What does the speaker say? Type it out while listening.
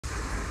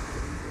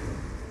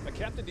A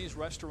Captain D's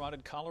restaurant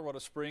in Colorado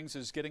Springs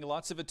is getting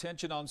lots of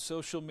attention on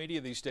social media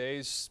these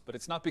days, but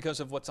it's not because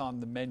of what's on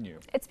the menu.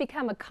 It's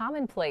become a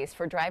commonplace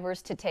for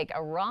drivers to take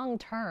a wrong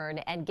turn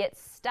and get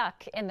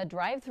stuck in the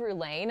drive-through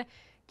lane.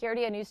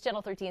 KRDO News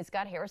Channel 13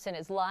 Scott Harrison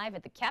is live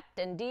at the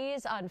Captain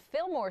D's on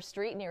Fillmore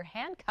Street near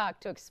Hancock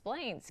to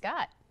explain.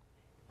 Scott.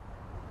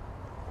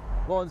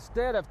 Well,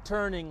 instead of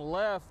turning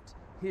left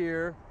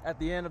here at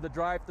the end of the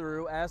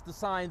drive-through, as the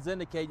signs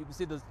indicate, you can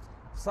see the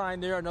sign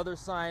there, another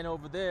sign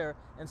over there.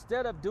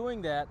 Instead of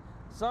doing that,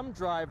 some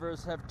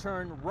drivers have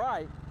turned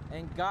right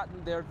and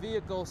gotten their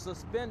vehicle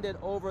suspended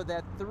over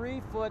that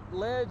 3-foot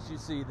ledge you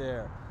see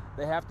there.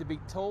 They have to be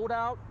towed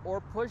out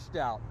or pushed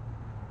out.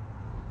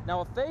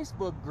 Now, a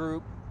Facebook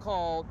group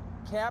called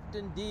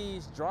Captain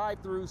D's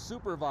Drive-Through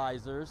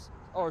Supervisors,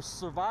 or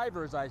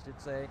Survivors I should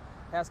say,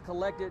 has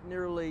collected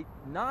nearly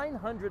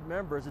 900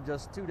 members in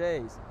just 2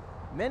 days.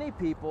 Many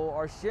people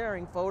are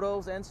sharing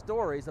photos and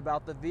stories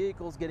about the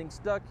vehicles getting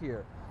stuck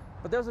here.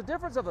 But there's a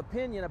difference of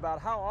opinion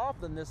about how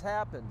often this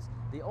happens.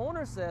 The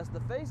owner says the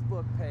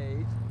Facebook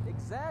page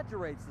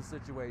exaggerates the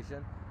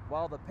situation,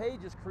 while the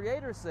page's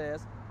creator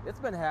says it's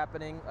been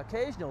happening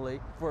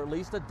occasionally for at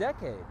least a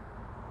decade.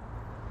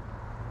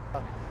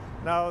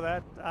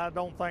 No, I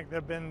don't think there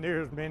have been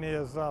near as many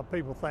as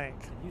people think.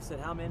 You said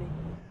how many?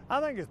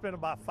 I think it's been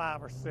about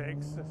 5 or 6.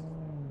 It's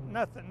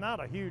nothing, not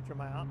a huge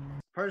amount.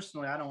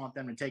 Personally, I don't want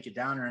them to take it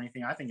down or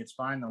anything. I think it's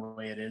fine the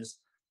way it is.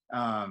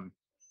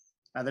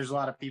 There's a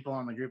lot of people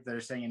on the group that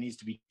are saying it needs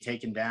to be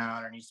taken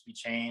down or needs to be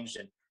changed,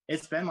 and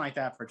it's been like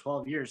that for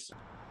 12 years.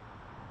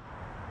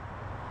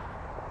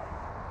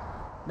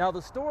 Now,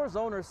 the store's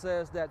owner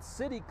says that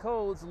city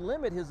codes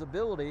limit his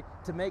ability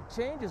to make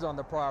changes on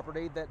the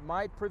property that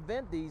might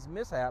prevent these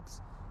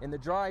mishaps in the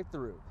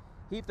drive-thru.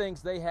 He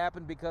thinks they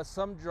happen because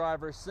some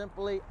drivers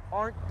simply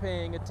aren't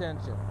paying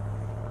attention.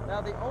 Now,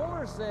 the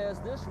owner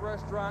says this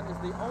restaurant is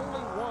the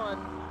only one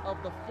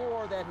of the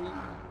 4 that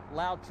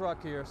loud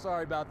truck here,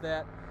 sorry about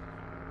that.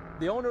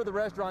 The owner of the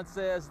restaurant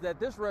says that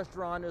this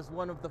restaurant is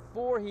one of the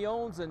 4 he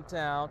owns in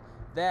town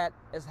that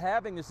is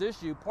having this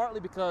issue, partly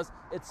because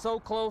it's so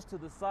close to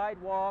the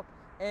sidewalk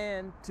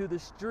and to the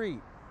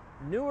street.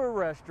 Newer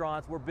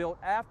restaurants were built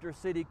after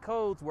city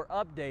codes were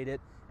updated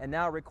and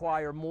now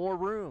require more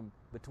room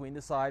between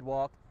the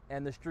sidewalk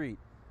and the street.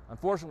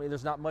 Unfortunately,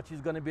 there's not much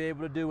he's going to be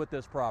able to do with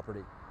this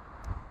property.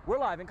 We're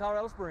live in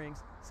Colorado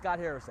Springs. Scott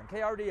Harrison,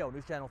 KRDO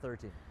News Channel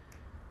 13.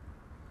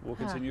 We'll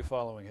continue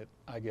following it,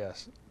 I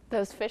guess.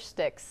 Those fish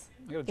sticks,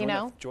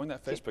 Join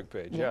that Facebook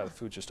page. Yeah, the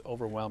food's just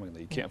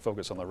overwhelmingly. You can't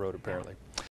focus on the road, apparently.